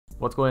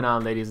What's going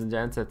on, ladies and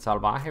gents? It's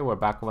Salvaje. We're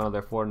back with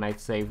another Fortnite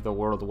Save the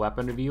World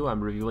weapon review. I'm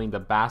reviewing the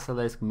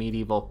Basilisk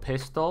medieval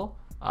pistol,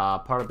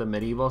 part of the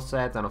medieval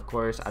set, and of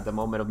course at the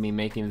moment of me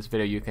making this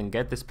video you can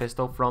get this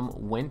pistol from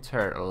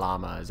Winter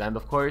Llamas. And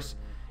of course,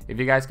 if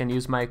you guys can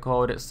use my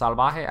code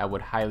Salvaje, I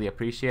would highly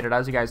appreciate it.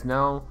 As you guys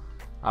know,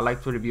 I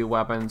like to review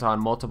weapons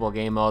on multiple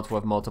game modes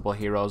with multiple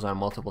heroes and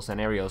multiple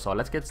scenarios, so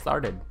let's get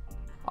started.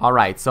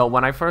 Alright, so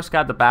when I first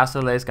got the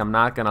Basilisk, I'm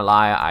not gonna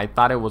lie, I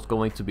thought it was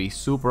going to be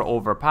super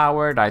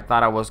overpowered. I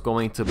thought I was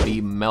going to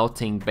be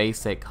melting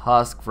basic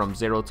husk from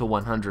 0 to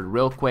 100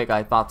 real quick.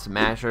 I thought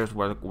smashers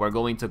were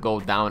going to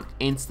go down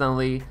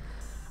instantly.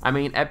 I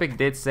mean, Epic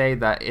did say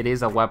that it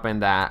is a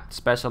weapon that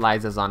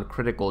specializes on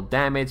critical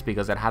damage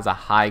because it has a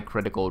high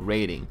critical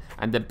rating.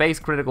 And the base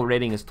critical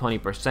rating is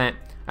 20%.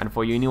 And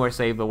for you newer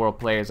Save the World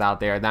players out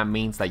there, that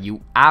means that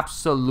you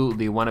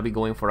absolutely want to be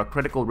going for a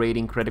critical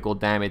rating, critical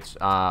damage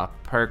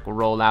perk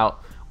rollout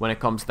when it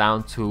comes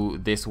down to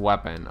this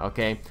weapon,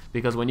 okay?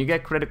 Because when you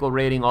get critical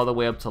rating all the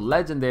way up to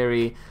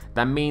legendary,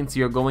 that means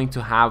you're going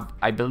to have,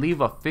 I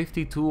believe, a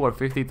 52 or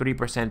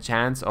 53%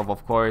 chance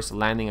of course,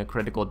 landing a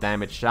critical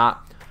damage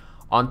shot.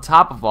 On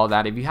top of all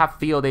that, if you have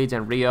Field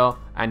Agent Rio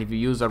and if you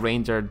use a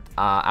Ranger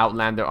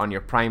Outlander on your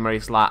primary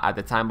slot at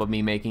the time of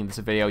me making this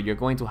video, you're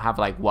going to have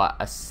like what,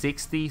 a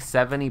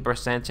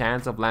 60-70%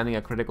 chance of landing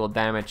a critical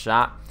damage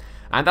shot.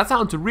 And that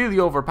sounds really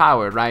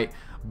overpowered, right?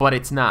 But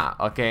it's not,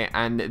 okay?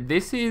 And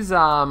this is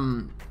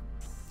again,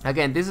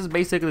 this is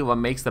basically what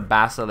makes the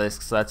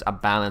Basilisk such a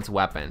balanced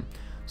weapon.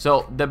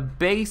 So the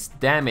base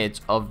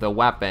damage of the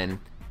weapon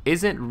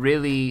isn't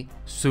really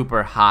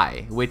super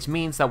high, which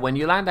means that when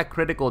you land a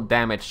critical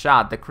damage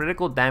shot, the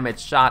critical damage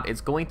shot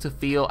is going to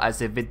feel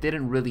as if it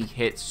didn't really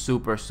hit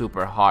super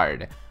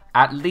hard,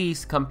 at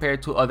least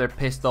compared to other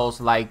pistols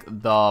like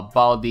the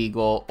Bald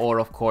Eagle or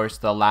of course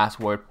the Last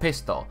Word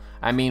pistol.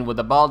 I mean, with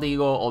the Bald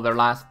Eagle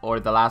or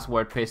the Last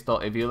Word pistol,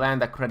 if you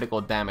land a critical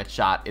damage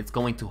shot, it's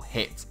going to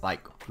hit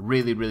like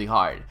really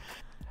hard.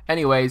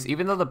 Anyways,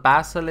 even though the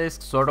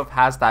Basilisk sort of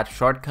has that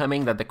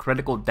shortcoming that the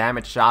critical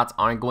damage shots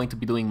aren't going to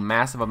be doing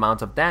massive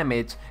amounts of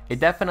damage,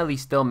 it definitely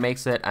still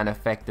makes it an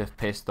effective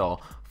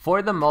pistol.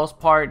 For the most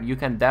part, you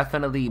can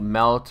definitely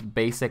melt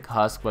basic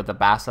husk with the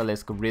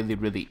Basilisk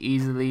really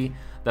easily.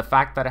 The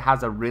fact that it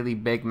has a really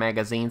big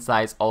magazine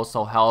size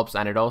also helps,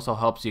 and it also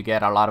helps you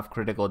get a lot of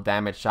critical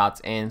damage shots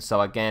in.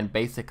 So again,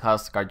 basic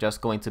husks are just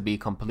going to be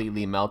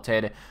completely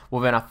melted.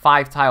 Within a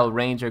 5-tile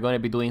range, you're going to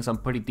be doing some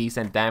pretty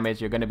decent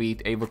damage. You're going to be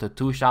able to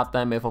 2-shot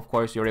them if of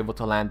course you're able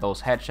to land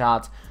those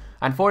headshots.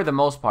 And for the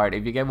most part,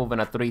 if you get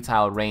within a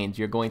 3-tile range,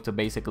 you're going to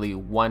basically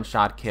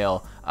one-shot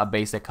kill a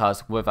basic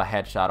husk with a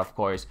headshot, of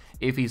course,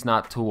 if he's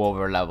not too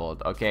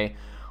over-leveled, okay?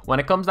 When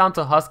it comes down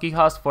to Husky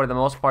Husk, for the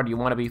most part, you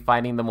want to be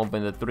fighting them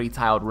within the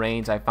 3-tiled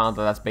range. I found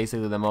that that's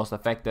basically the most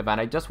effective.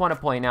 And I just want to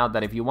point out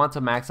that if you want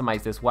to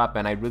maximize this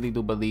weapon, I really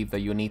do believe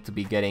that you need to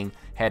be getting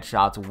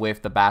headshots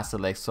with the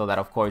Basilisk so that,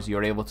 of course,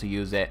 you're able to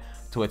use it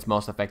to its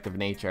most effective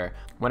nature.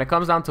 When it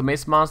comes down to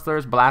mist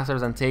monsters,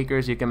 blasters, and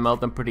takers, you can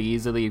melt them pretty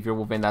easily if you're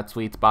within that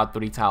sweet spot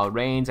 3-tile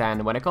range.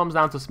 And when it comes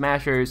down to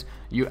smashers,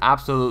 you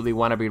absolutely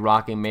want to be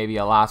rocking maybe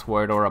a Last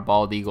Word or a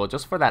Bald Eagle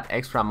just for that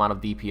extra amount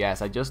of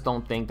DPS. I just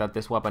don't think that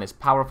this weapon is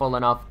powerful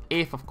enough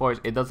if, of course,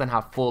 it doesn't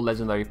have full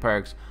legendary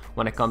perks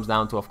when it comes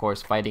down to, of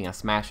course, fighting a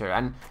smasher.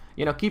 And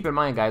you know, keep in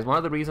mind, guys, one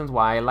of the reasons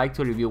why I like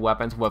to review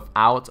weapons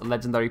without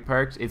legendary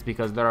perks is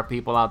because there are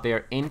people out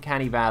there in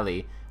Canny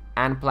Valley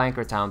and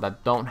Plankertown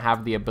that don't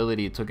have the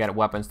ability to get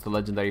weapons to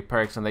legendary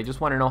perks, and they just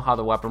want to know how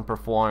the weapon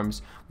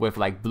performs with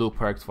like blue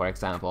perks, for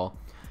example.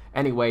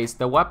 Anyways,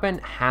 the weapon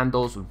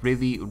handles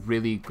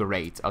really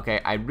great,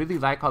 okay? I really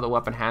like how the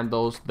weapon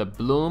handles. The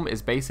bloom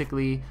is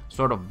basically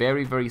sort of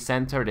very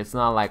centered. It's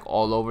not like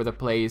all over the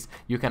place.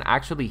 You can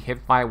actually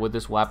hip fire with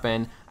this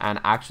weapon and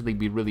actually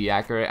be really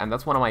accurate, and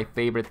that's one of my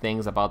favorite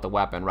things about the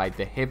weapon, right?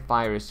 The hip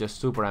fire is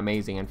just super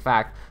amazing. In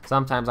fact,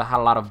 sometimes I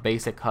had a lot of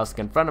basic husk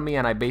in front of me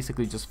and I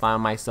basically just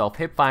found myself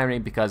hip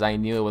firing because I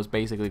knew it was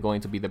basically going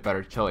to be the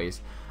better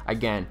choice.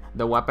 Again,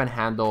 the weapon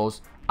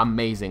handles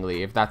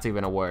amazingly, if that's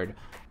even a word.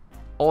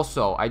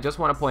 Also, I just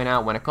want to point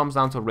out, when it comes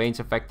down to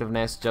range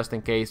effectiveness, just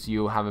in case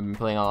you haven't been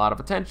paying a lot of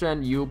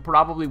attention, you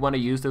probably want to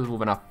use this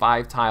within a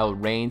 5-tile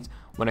range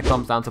when it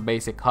comes down to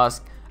basic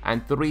husk,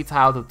 and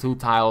 3-tile to 2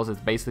 tiles is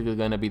basically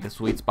going to be the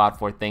sweet spot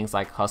for things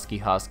like Husky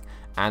Husk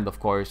and of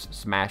course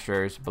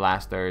smashers,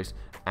 blasters,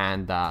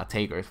 and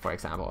takers, for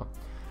example.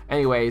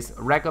 Anyways,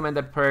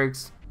 recommended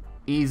perks.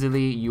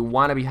 Easily, you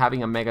want to be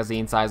having a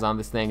magazine size on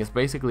this thing. It's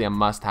basically a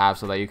must-have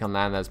so that you can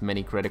land as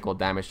many critical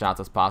damage shots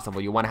as possible.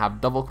 You want to have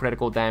double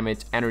critical damage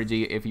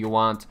energy if you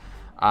want,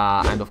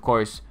 and of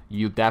course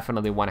you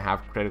definitely want to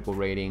have critical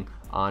rating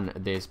on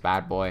this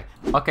bad boy.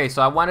 Okay,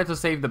 so I wanted to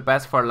save the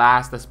best for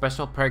last. The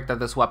special perk that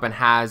this weapon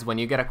has: when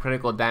you get a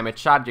critical damage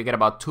shot, you get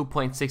about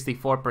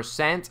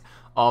 2.64%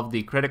 of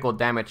the critical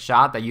damage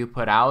shot that you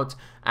put out,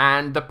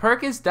 and the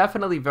perk is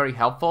definitely very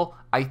helpful.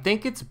 I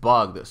think it's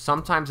bugged.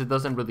 Sometimes it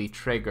doesn't really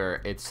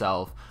trigger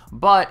itself,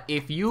 but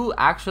if you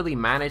actually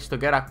manage to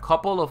get a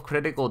couple of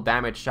critical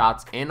damage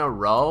shots in a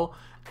row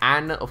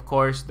and of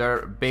course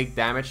their big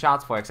damage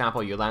shots. For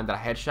example, you landed a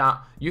headshot,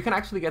 you can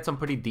actually get some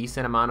pretty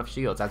decent amount of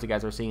shields, as you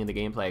guys are seeing in the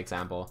gameplay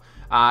example.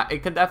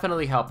 It can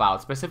definitely help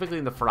out, specifically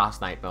in the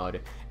Frost Knight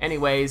mode.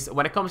 Anyways,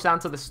 when it comes down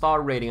to the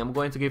star rating, I'm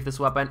going to give this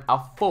weapon a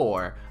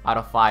 4 out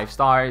of 5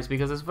 stars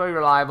because it's very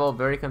reliable,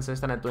 very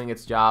consistent at doing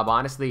its job.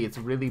 Honestly, it's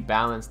really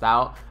balanced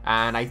out,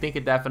 and I think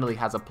it definitely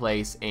has a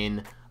place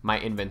in my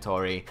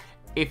inventory.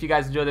 If you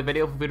guys enjoyed the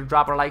video, feel free to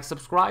drop a like,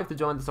 subscribe to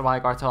join the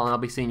Salvaje Cartel, and I'll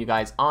be seeing you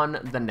guys on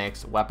the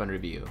next weapon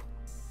review.